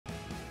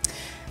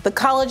The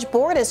College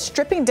Board is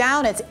stripping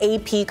down its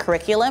AP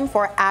curriculum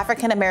for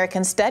African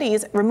American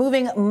studies,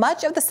 removing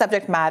much of the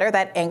subject matter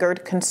that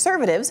angered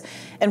conservatives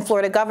and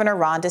Florida Governor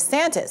Ron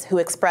DeSantis, who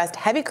expressed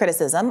heavy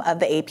criticism of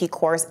the AP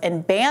course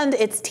and banned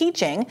its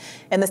teaching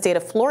in the state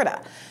of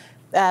Florida.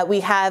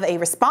 We have a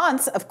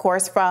response, of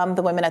course, from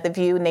the women at The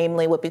View,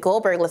 namely Whoopi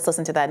Goldberg. Let's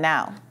listen to that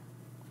now.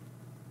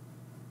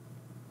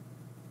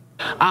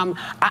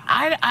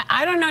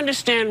 I don't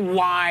understand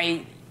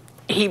why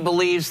he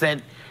believes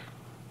that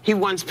he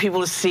wants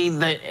people to see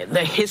the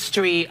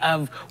history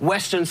of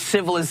Western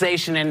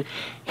civilization and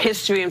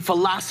history and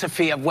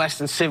philosophy of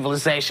Western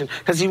civilization,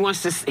 because he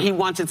wants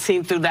it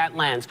seen through that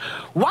lens.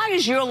 Why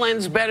is your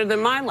lens better than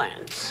my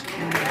lens?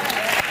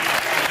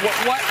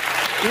 What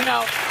you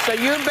know, so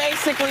you're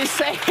basically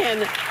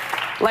saying,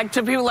 like,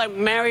 to people like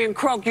Marion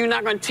Croak, you're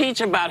not going to teach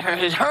about her.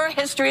 Her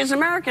history is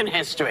American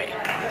history.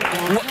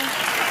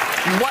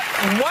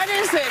 What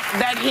is it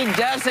that he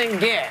doesn't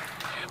get?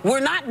 We're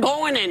not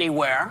going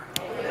anywhere.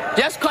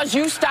 Just because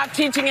you stop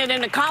teaching it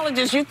in the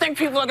colleges, you think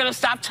people are going to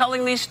stop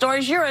telling these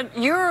stories?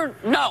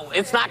 No,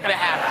 it's not going to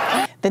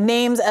happen. The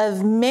names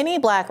of many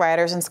Black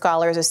writers and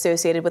scholars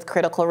associated with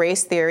critical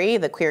race theory,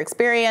 the queer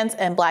experience,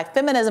 and Black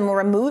feminism were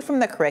removed from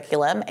the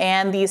curriculum,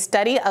 and the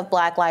study of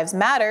Black Lives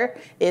Matter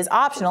is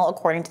optional,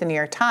 according to the New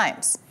York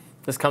Times.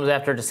 This comes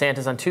after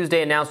DeSantis on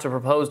Tuesday announced a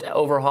proposed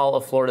overhaul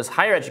of Florida's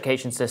higher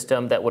education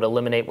system that would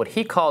eliminate what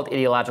he called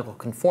ideological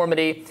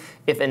conformity.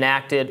 If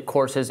enacted,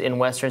 courses in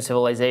Western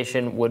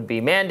civilization would be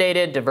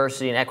mandated,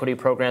 diversity and equity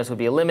programs would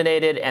be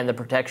eliminated, and the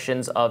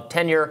protections of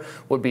tenure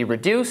would be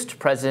reduced.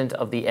 President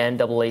of the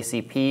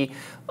NAACP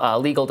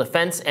Legal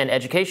Defense and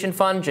Education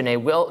Fund,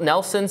 Janae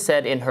Nelson,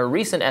 said in her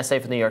recent essay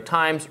for the New York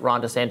Times,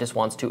 Ron DeSantis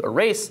wants to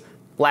erase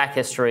Black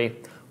history.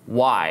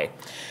 Why?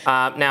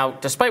 Now,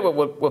 despite what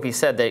Whoopi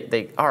said,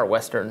 they are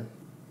Western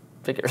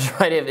figures,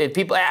 right? If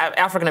people,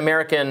 African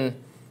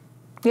American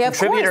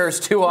contributors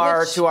to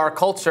our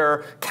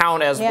culture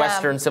count as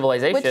Western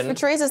civilization.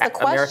 Which raises the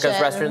question.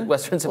 America's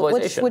Western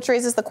civilization. Which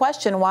raises the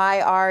question: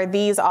 why are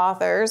these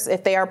authors,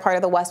 if they are part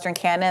of the Western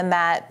canon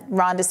that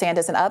Ron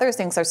DeSantis and others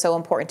think are so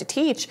important to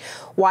teach,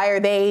 why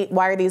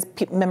are these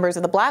members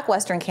of the Black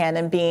Western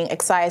canon being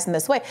excised in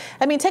this way?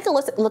 I mean, take a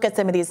look at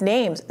some of these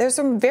names. There's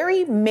some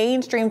very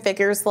mainstream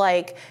figures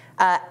like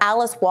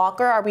Alice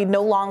Walker. Are we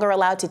no longer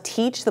allowed to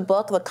teach the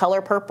book The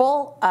Color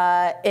Purple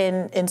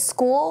in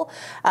school?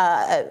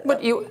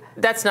 But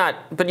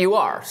you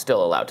are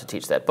still allowed to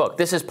teach that book.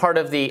 This is part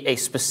of a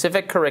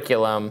specific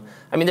curriculum.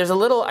 I mean, there's a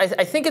little, I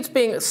think it's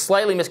being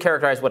slightly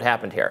mischaracterized what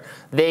happened here.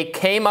 They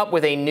came up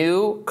with a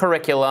new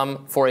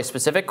curriculum for a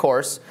specific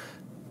course,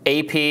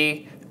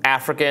 AP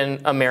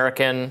African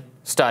American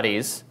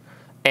Studies,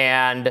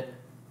 and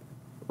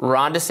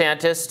Ron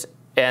DeSantis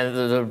and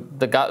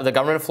the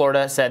government of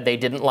Florida said they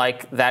didn't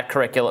like that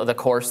curriculum, the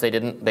course. They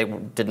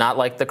did not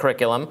like the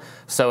curriculum,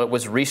 so it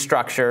was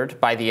restructured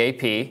by the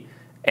AP,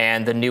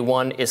 and the new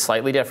one is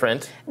slightly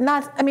different.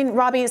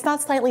 Robby, it's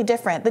not slightly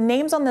different. The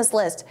names on this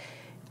list: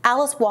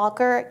 Alice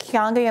Walker,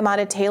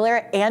 Keeanga-Yamahtta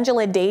Taylor,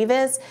 Angela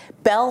Davis,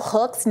 Bell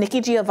Hooks, Nikki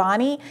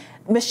Giovanni,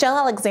 Michelle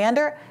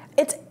Alexander.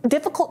 It's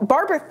difficult.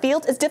 Barbara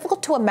Fields. It's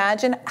difficult to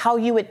imagine how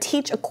you would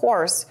teach a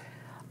course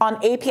on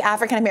AP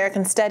African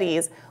American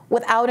Studies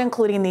without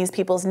including these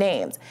people's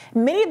names.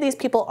 Many of these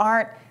people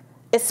aren't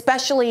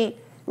especially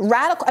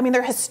radical. I mean,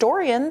 they're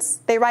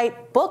historians. They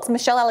write books.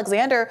 Michelle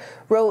Alexander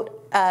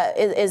wrote, I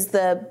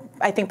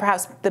think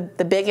perhaps the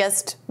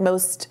biggest,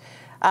 most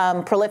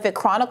prolific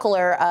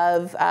chronicler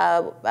of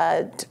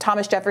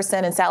Thomas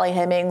Jefferson and Sally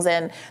Hemings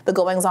and the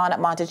goings-on at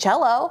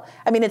Monticello.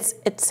 I mean, it's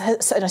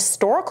an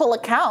historical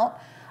account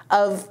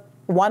of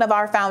one of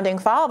our founding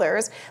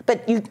fathers,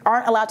 but you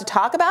aren't allowed to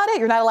talk about it.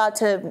 You're not allowed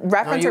to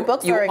reference her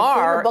books or include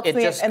her books in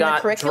the curriculum. It just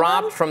got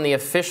dropped from the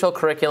official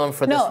curriculum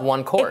for this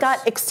one course. It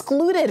got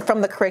excluded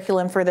from the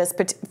curriculum for this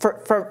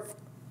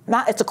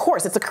it's a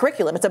course, it's a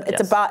curriculum,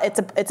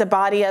 it's a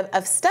body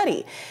of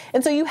study.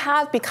 And so you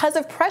have, because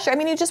of pressure, I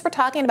mean, you just were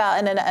talking about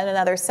in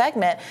another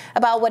segment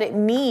about what it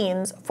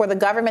means for the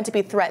government to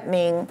be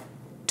threatening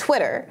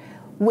Twitter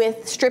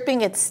with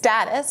stripping its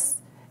status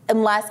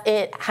unless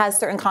it has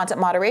certain content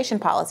moderation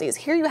policies.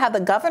 Here you have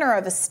the governor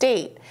of a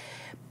state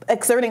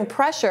exerting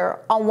pressure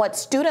on what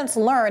students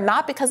learn,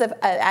 not because of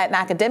an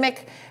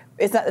academic,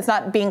 it's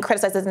not being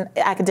criticized as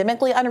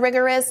academically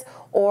unrigorous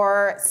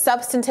or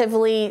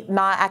substantively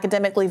not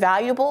academically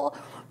valuable,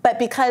 but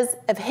because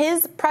of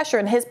his pressure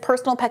and his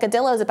personal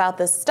peccadillos about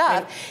this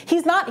stuff.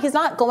 He's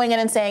not going in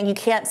and saying you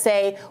can't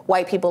say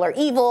white people are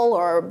evil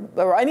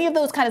or any of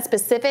those kind of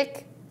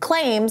specific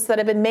claims that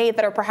have been made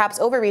that are perhaps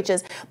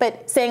overreaches,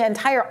 but saying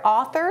entire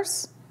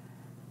authors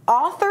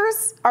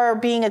are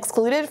being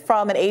excluded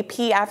from an AP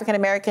African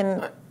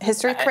American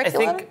history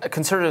curriculum? I think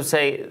conservatives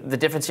say the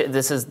difference here,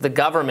 this is the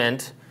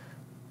government,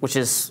 which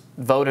is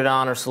voted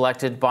on or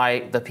selected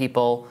by the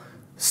people,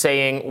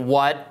 saying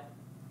what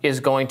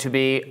is going to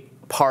be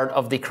part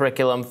of the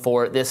curriculum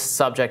for this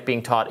subject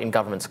being taught in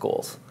government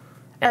schools.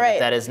 And all right.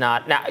 That is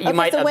not, now you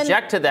might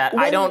object to that.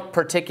 I don't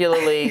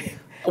particularly,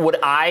 would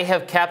I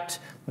have kept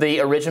the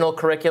original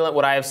curriculum?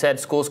 Would I have said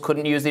schools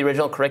couldn't use the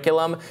original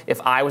curriculum if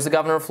I was the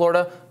governor of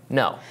Florida?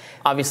 No,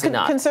 obviously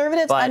not.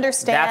 Conservatives but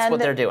understand that's what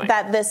they're doing.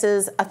 That this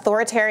is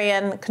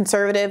authoritarian,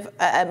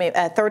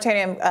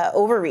 authoritarian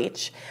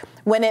overreach.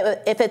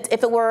 If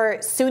it were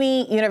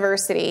SUNY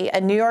University,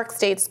 a New York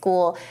State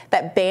school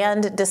that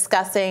banned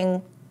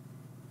discussing,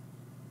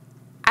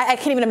 I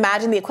can't even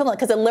imagine the equivalent,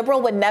 because a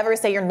liberal would never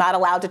say you're not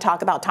allowed to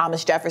talk about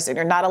Thomas Jefferson,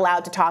 you're not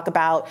allowed to talk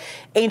about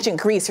ancient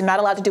Greece, you're not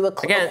allowed to do a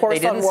course on World War II.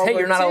 They didn't say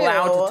you're not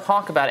allowed to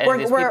talk about any of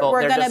these people.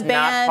 They're just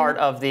not part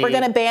of the... We're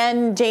going to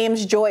ban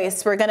James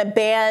Joyce, we're going to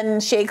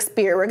ban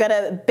Shakespeare, we're going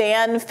to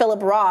ban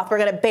Philip Roth, we're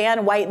going to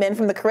ban white men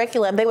from the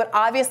curriculum. They would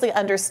obviously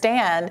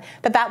understand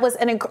that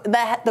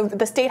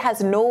the state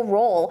has no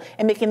role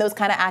in making those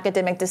kind of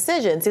academic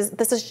decisions.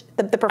 This is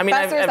the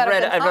professors that have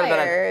been hired. I've read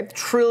about a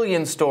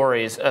trillion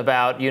stories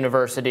about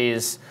universities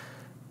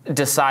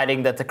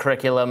deciding that the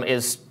curriculum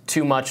is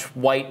too much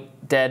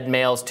white dead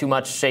males, too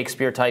much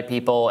Shakespeare-type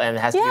people, and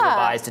has to be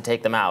revised to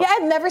take them out. Yeah,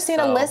 I've never seen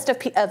a list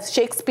of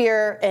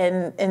Shakespeare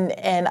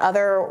and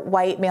other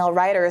white male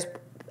writers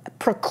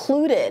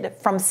precluded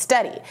from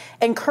study.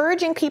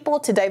 Encouraging people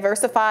to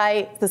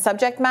diversify the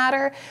subject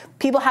matter,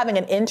 people having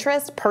an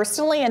interest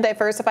personally in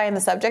diversifying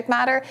the subject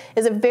matter,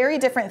 is a very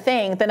different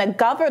thing than a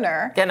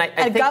governor. Again, I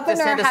think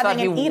DeSantis thought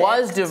he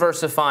was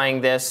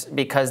diversifying this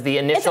because the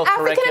initial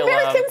curriculum...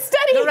 African American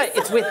studies. No, right.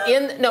 It's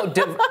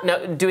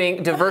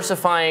within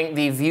diversifying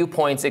the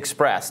viewpoints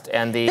expressed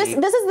and the. This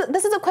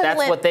is equivalent.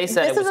 That's what they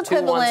said. This is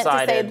equivalent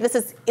to say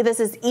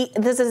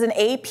this is an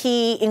AP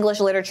English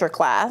literature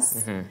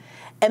class. Mm-hmm.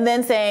 And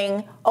then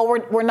saying, oh,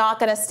 we're not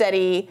going to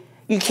study,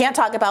 you can't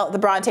talk about the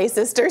Bronte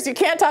sisters, you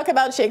can't talk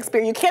about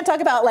Shakespeare, you can't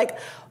talk about like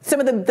some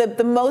of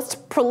the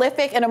most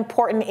prolific and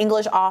important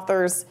English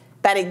authors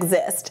that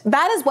exist.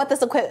 That is what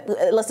this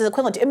list is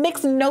equivalent to. It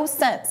makes no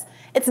sense.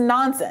 It's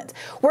nonsense.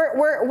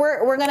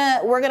 We're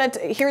gonna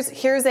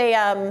here's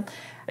a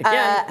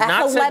Again,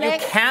 not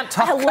Hellenic, you can't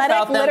talk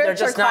about them. They're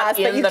just not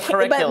in the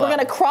curriculum. But we're going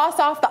to cross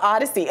off the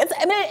Odyssey. It's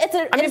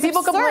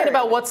people absurd. complain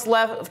about what's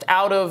left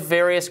out of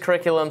various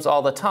curriculums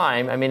all the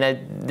time. I mean,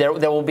 there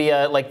will be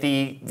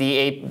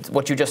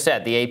what you just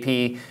said. The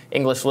AP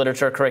English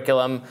literature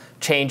curriculum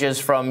changes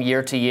from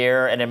year to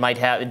year, and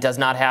it does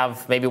not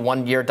have, maybe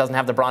one year it doesn't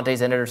have the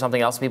Brontes in it or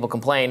something else. People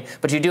complain,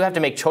 but you do have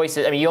to make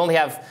choices. I mean, you only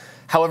have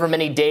however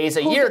many days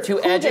a year to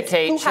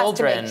educate children. Who has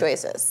to make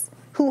choices?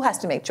 Who has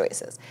to make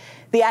choices?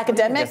 The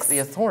academics, the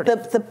authority.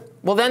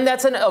 Well, then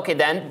that's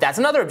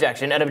another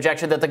objection. An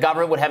objection that the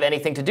government would have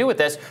anything to do with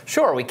this.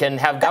 Sure, we can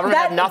have government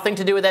have nothing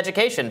to do with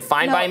education.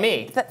 Fine by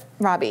me.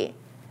 Robby,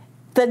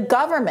 the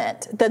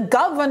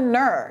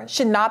governor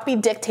should not be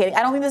dictating.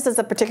 I don't think this is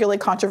a particularly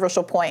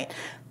controversial point.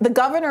 The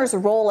governor's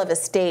role of a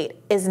state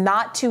is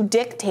not to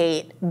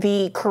dictate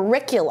the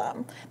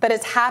curriculum that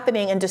is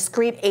happening in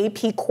discrete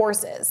AP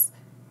courses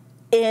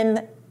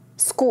in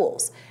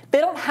schools. They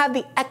don't have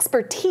the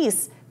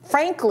expertise,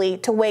 frankly,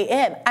 to weigh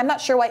in. I'm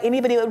not sure why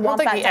anybody would want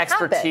that to happen. I don't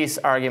think the expertise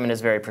argument is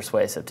very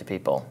persuasive to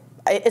people.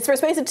 It's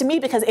persuasive to me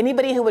because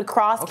anybody who would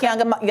cross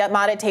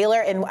Keeanga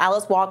Taylor and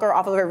Alice Walker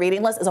off of a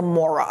reading list is a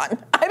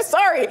moron. I'm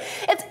sorry.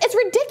 It's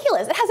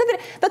ridiculous. It has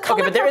the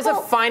color. Okay, but there is a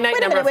finite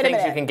number of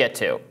things you can get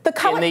to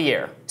in the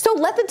year. So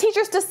let the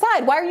teachers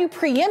decide. Why are you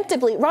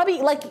preemptively, Robby?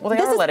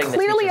 This is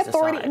clearly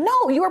authority. Decide.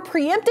 No, you are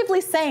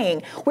preemptively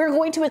saying we're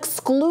going to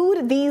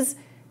exclude these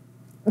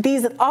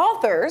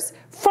authors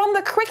from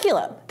the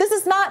curriculum. This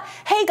is not,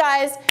 hey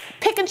guys,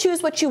 pick and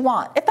choose what you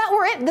want. If that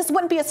were it, this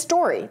wouldn't be a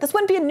story. This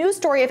wouldn't be a news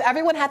story if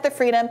everyone had the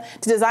freedom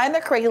to design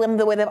their curriculum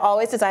the way they've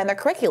always designed their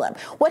curriculum.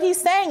 What he's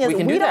saying is we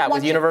can do that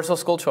with universal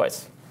school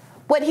choice.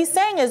 What he's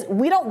saying is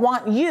we don't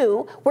want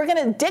you. We're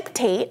going to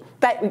dictate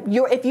that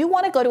if you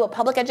want to go to a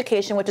public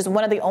education, which is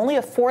one of the only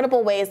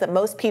affordable ways that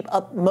most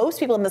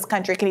people in this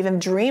country can even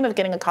dream of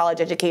getting a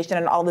college education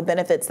and all the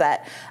benefits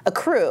that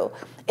accrue,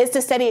 is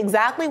to study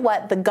exactly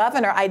what the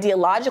governor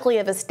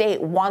ideologically of a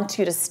state wants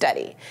you to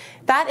study.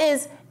 That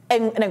is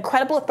an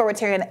incredible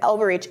authoritarian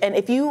overreach. And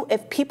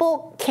if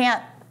people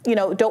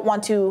don't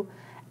want to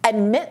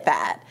admit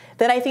that,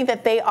 then I think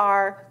that they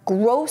are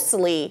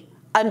grossly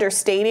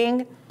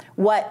understating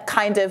what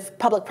kind of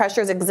public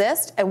pressures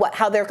exist and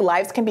how their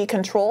lives can be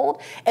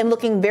controlled, and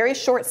looking very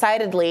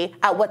short-sightedly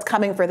at what's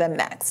coming for them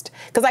next.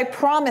 Because I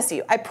promise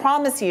you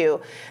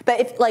that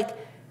if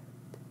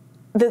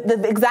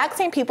the exact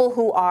same people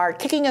who are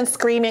kicking and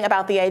screaming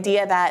about the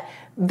idea that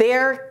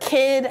their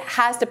kid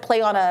has to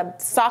play on a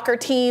soccer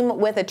team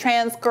with a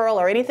trans girl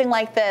or anything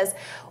like this,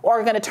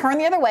 or are going to turn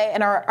the other way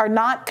and are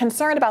not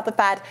concerned about the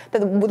fact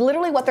that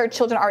literally what their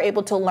children are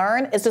able to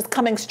learn is just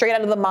coming straight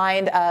out of the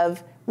mind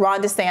of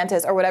Ron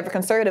DeSantis or whatever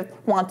conservative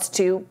wants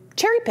to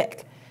cherry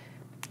pick.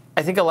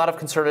 I think a lot of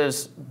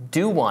conservatives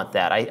do want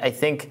that. I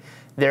think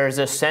there's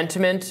a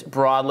sentiment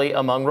broadly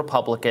among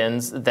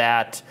Republicans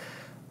that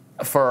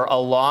for a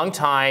long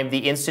time,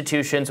 the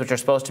institutions which are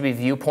supposed to be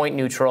viewpoint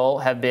neutral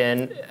have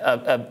been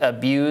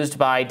abused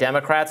by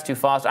Democrats to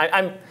foster.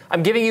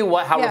 I'm giving you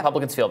how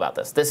Republicans feel about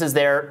this. This is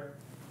their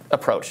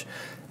approach.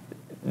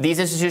 these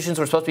institutions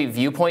were supposed to be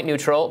viewpoint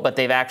neutral, but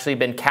they've actually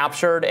been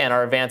captured and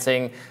are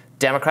advancing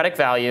democratic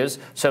values.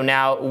 So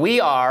now we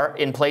are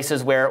in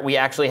places where we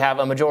actually have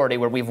a majority,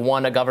 where we've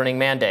won a governing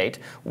mandate.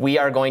 We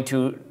are going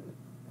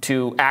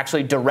to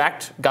actually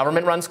direct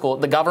government-run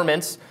schools. The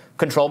governments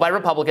controlled by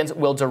Republicans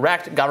will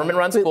direct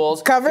government-run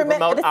schools to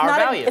promote our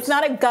values. It's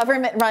not a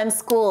government-run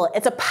school.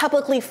 It's a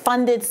publicly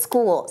funded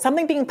school.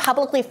 Something being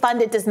publicly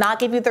funded does not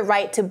give you the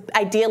right to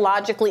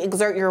ideologically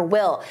exert your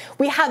will.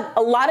 We have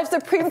a lot of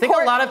Supreme Court... I think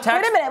a lot of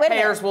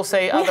taxpayers will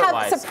say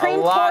otherwise. A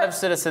lot of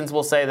citizens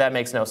will say that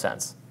makes no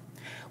sense.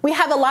 We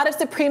have a lot of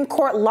Supreme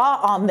Court law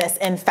on this,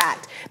 in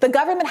fact. The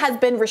government has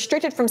been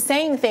restricted from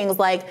saying things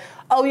like,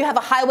 oh, you have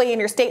a highway in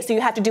your state, so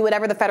you have to do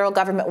whatever the federal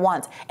government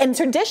wants. And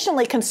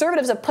traditionally,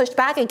 conservatives have pushed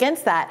back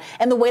against that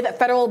and the way that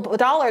federal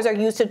dollars are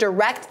used to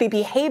direct the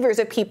behaviors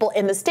of people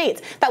in the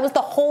states. That was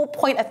the whole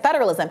point of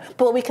federalism.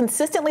 But what we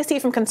consistently see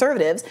from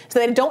conservatives is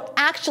that they don't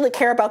actually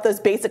care about those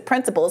basic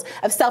principles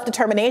of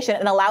self-determination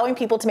and allowing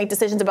people to make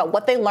decisions about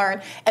what they learn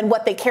and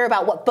what they care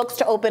about, what books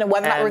to open, and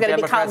whether or not we're going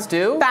to become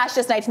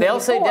fascist 1984. They'll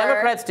say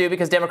Democrats do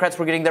because Democrats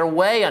were getting their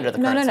way under the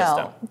current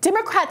system. No.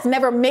 Democrats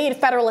never made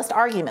federalist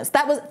arguments.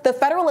 That was the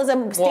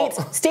federalism.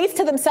 States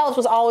to themselves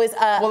was always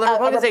a well, the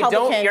Republicans say,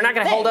 Republican you're not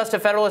going to hold us to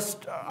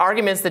federalist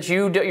arguments that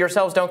you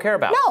yourselves don't care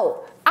about.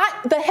 No.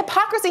 The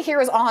hypocrisy here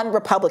is on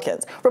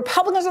Republicans.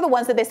 Republicans are the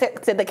ones that they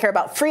said they care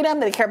about freedom,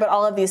 that they care about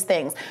all of these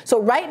things.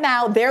 So right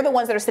now, they're the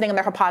ones that are sitting in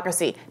their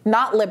hypocrisy,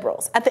 not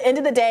liberals. At the end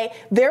of the day,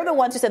 they're the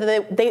ones who said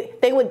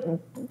that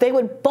they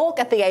would balk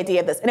at the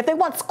idea of this. And if they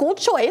want school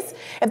choice,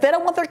 if they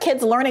don't want their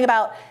kids learning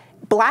about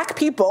black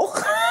people,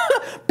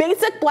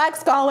 basic black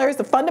scholars,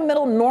 the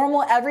fundamental,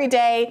 normal,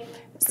 everyday.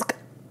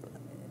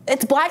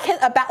 It's a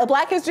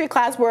black history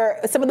class where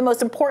some of the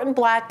most important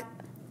black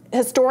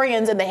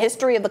historians in the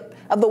history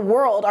of the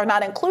world are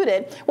not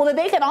included. Well, then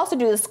they can also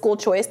do the school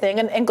choice thing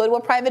and go to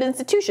a private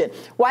institution.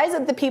 Why is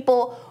it the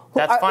people who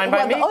That's fine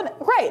by me.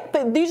 Right,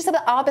 but you just said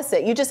the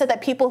opposite. You just said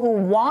that people who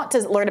want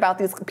to learn about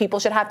these people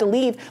should have to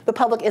leave the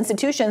public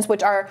institutions,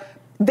 which are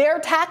their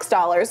tax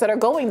dollars that are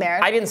going there.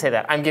 I didn't say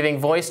that. I'm giving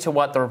voice to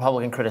what the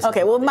Republican criticism is.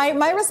 Okay, well,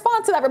 my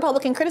response to that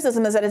Republican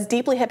criticism is that it's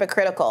deeply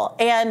hypocritical.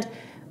 And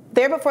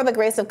there before the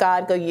grace of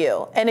God go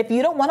you. And if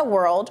you don't want a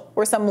world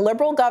where some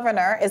liberal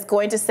governor is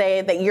going to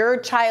say that your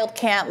child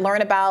can't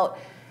learn about,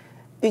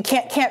 you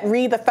can't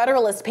read the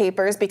Federalist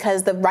Papers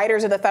because the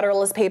writers of the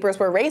Federalist Papers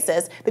were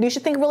racist, then you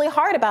should think really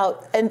hard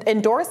about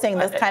endorsing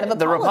this kind of a policy.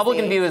 The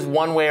Republican view is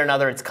one way or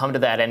another it's come to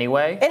that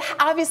anyway. It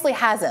obviously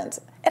hasn't.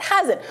 It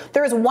hasn't.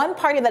 There is one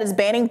party that is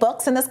banning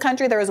books in this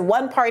country. There is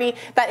one party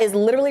that is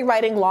literally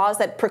writing laws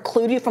that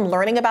preclude you from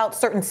learning about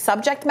certain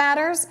subject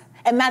matters.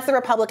 And that's the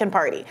Republican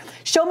Party.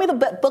 Show me the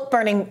book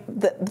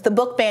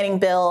banning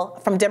bill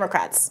from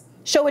Democrats.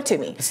 Show it to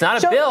me. It's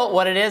not a bill.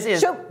 What it is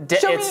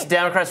it's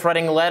Democrats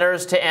writing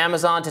letters to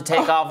Amazon to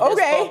take off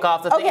this book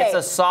off the thing. It's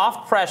a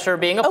soft pressure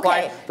being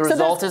applied. The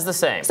result is the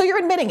same. So you're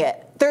admitting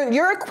it.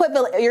 You're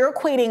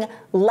equating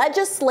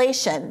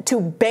legislation to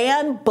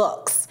ban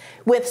books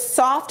with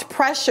soft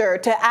pressure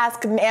to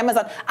ask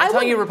Amazon. I'm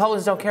telling you,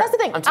 Republicans don't care. That's the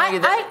thing. I'm telling you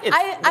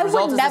that the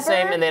result is the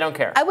same, and they don't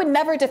care. I would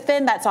never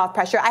defend that soft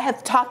pressure. I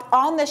have talked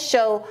on this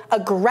show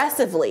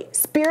aggressively,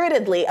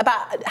 spiritedly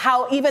about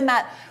how even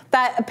that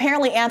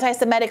apparently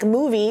anti-Semitic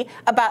movie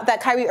about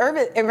that Kyrie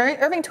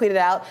Irving tweeted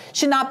out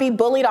should not be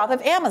bullied off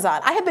of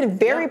Amazon. I have been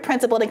very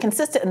principled and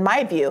consistent in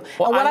my view.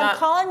 Well, and what I'm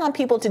calling on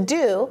people to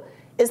do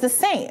is the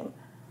same.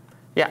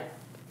 Yeah.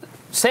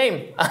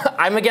 Same.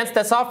 I'm against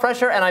that soft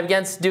pressure, and I'm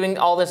against doing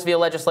all this via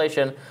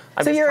legislation.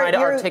 I'm just trying to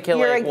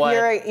articulate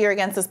what you're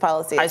against this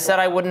policy. I said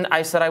I wouldn't.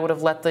 I said I would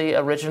have let the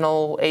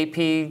original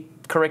AP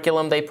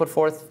curriculum they put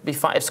forth be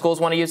fine. If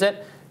schools want to use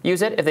it.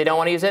 Use it. If they don't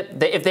want to use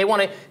it, if they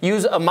want to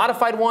use a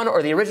modified one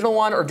or the original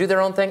one or do their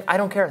own thing, I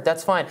don't care.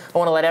 That's fine. I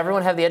want to let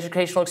everyone have the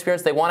educational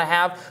experience they want to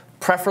have,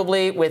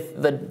 preferably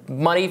with the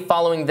money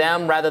following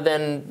them rather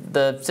than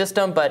the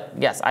system. But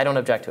yes, I don't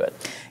object to it.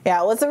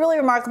 Yeah, well, it's really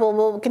remarkable.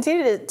 We'll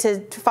continue to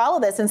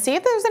follow this and see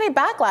if there's any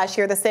backlash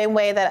here, the same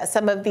way that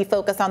some of the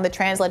focus on the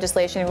trans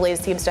legislation really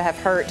seems to have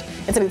hurt,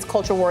 and some of these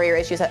culture warrior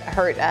issues that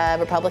hurt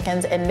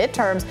Republicans in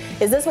midterms.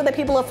 Is this what the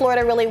people of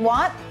Florida really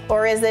want,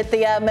 or is it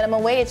the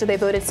minimum wage that they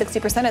voted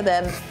 60% of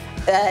them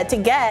to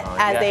get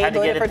as they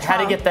voted for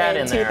Trump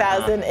in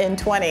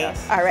 2020?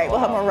 Yes. All right, we'll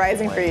have more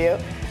Rising for you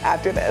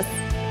after this.